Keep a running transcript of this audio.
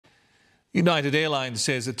United Airlines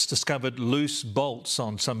says it's discovered loose bolts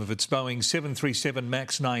on some of its Boeing 737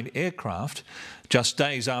 MAX 9 aircraft just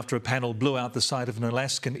days after a panel blew out the side of an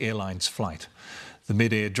Alaskan Airlines flight. The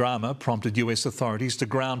mid-air drama prompted US authorities to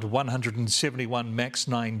ground 171 MAX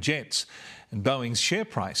 9 jets and Boeing's share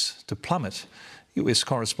price to plummet. US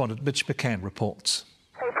correspondent Mitch McCann reports.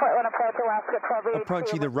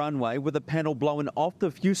 Approaching the runway with a panel blown off the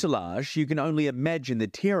fuselage, you can only imagine the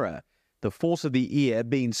terror. The force of the air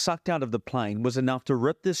being sucked out of the plane was enough to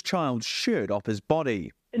rip this child's shirt off his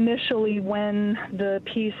body. Initially, when the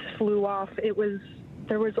piece flew off,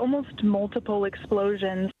 there was almost multiple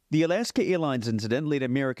explosions. The Alaska Airlines incident led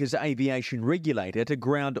America's aviation regulator to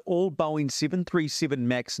ground all Boeing 737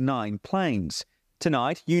 MAX 9 planes.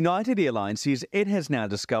 Tonight, United Airlines says it has now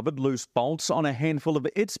discovered loose bolts on a handful of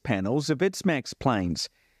its panels of its MAX planes.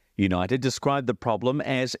 United described the problem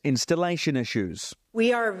as installation issues.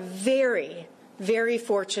 We are very, very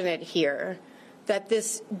fortunate here that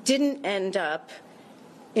this didn't end up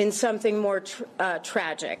in something more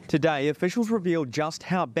tragic. Today, officials revealed just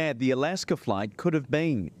how bad the Alaska flight could have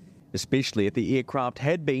been, especially if the aircraft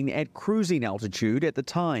had been at cruising altitude at the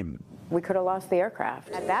time. We could have lost the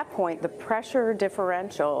aircraft. At that point, the pressure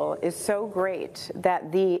differential is so great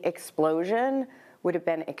that the explosion would have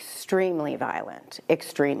been extremely violent,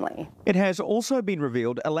 extremely. It has also been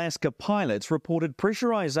revealed Alaska pilots reported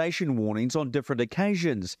pressurization warnings on different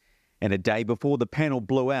occasions. And a day before the panel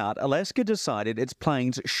blew out, Alaska decided its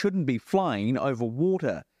planes shouldn't be flying over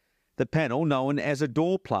water. The panel, known as a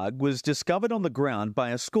door plug, was discovered on the ground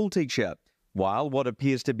by a schoolteacher, while what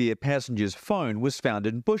appears to be a passenger's phone was found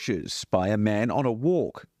in bushes by a man on a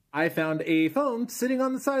walk. I found a phone sitting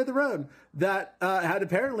on the side of the road that had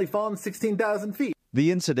apparently fallen 16,000 feet.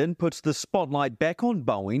 The incident puts the spotlight back on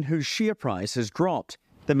Boeing, whose share price has dropped.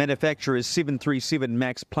 The manufacturer's 737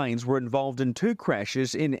 MAX planes were involved in 2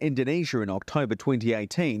 crashes in Indonesia in October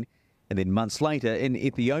 2018 and then months later in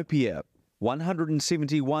Ethiopia.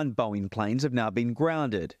 171 Boeing planes have now been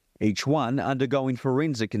grounded, each one undergoing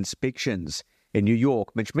forensic inspections. In New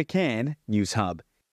York, Mitch McCann, Newshub.